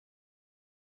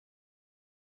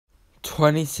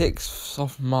26th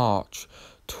of March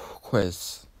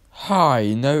quiz.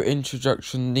 Hi, no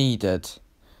introduction needed.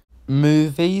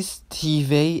 Movies,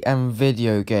 TV and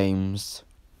video games.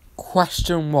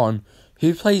 Question 1.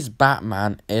 Who plays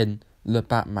Batman in The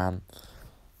Batman?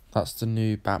 That's the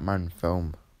new Batman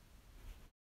film.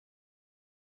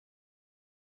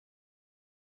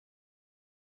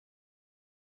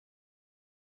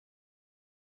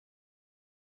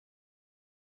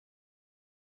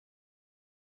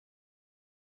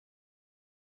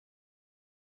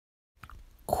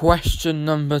 Question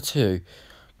number 2.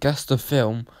 Guess the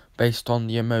film based on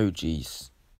the emojis.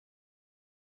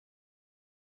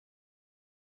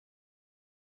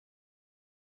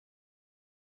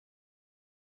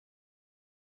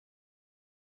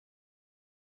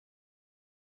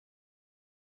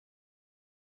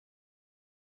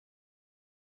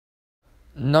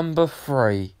 Number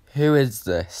 3. Who is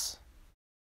this?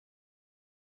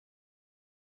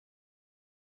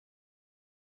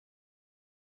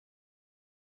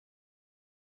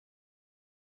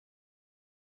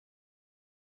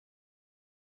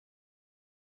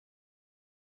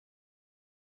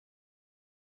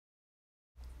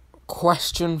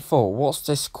 Question 4. What's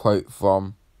this quote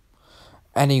from?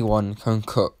 Anyone can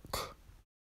cook.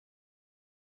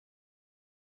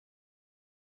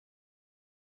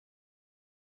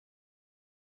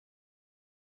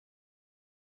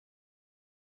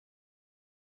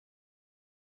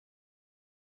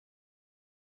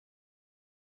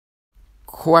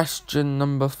 Question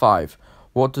number 5.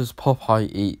 What does Popeye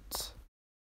eat?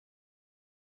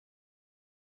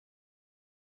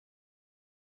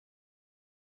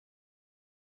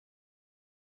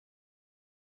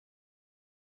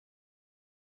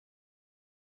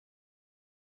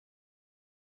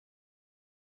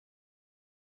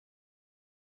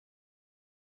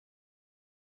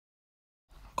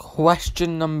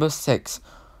 Question number 6.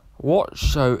 What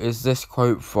show is this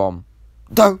quote from?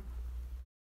 Go!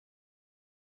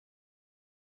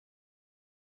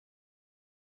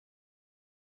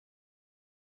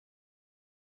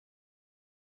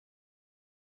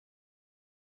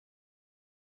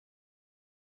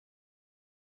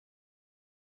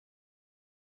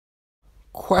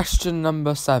 Question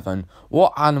number 7.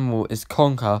 What animal is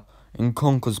Conker in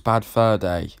Conker's Bad Fur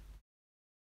Day?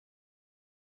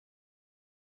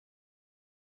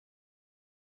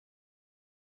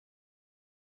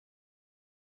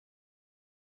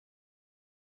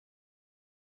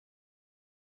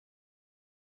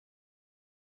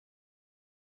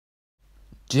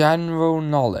 General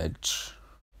knowledge.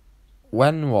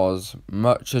 When was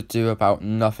Much Ado About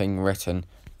Nothing written?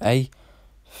 A.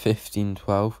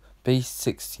 1512, B.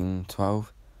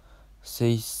 1612, C.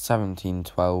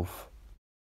 1712.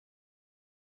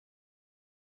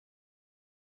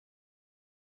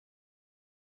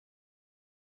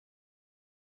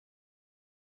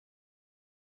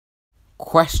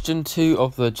 Question 2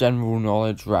 of the general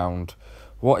knowledge round.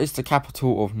 What is the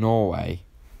capital of Norway?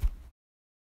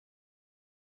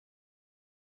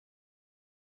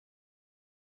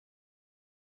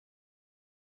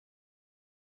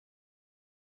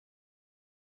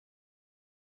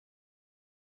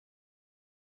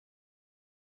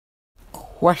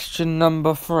 Question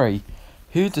number 3.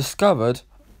 Who discovered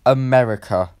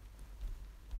America?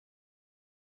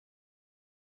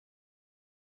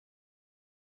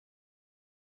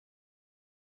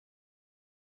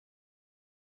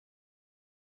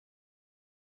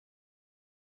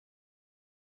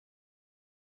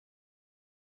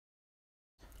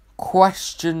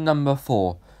 Question number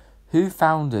 4. Who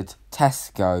founded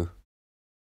Tesco?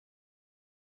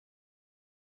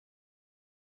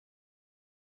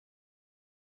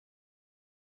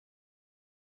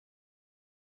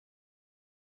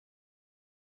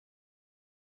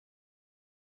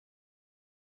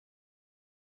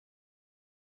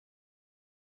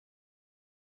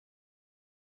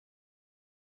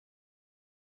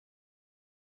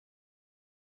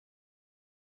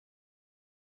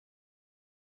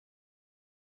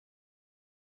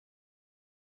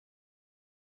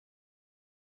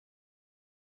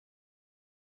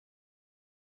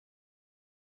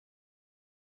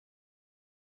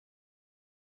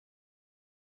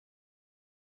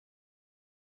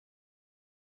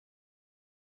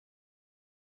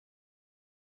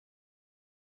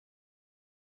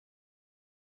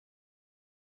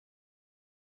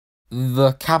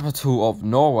 The capital of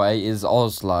Norway is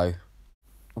Oslo.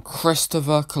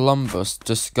 Christopher Columbus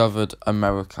discovered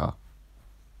America.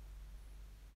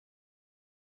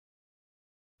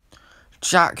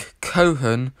 Jack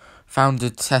Cohen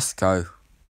founded Tesco.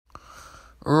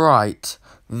 Right,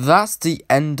 that's the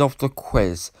end of the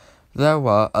quiz. There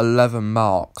were 11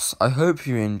 marks. I hope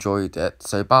you enjoyed it,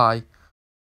 so bye.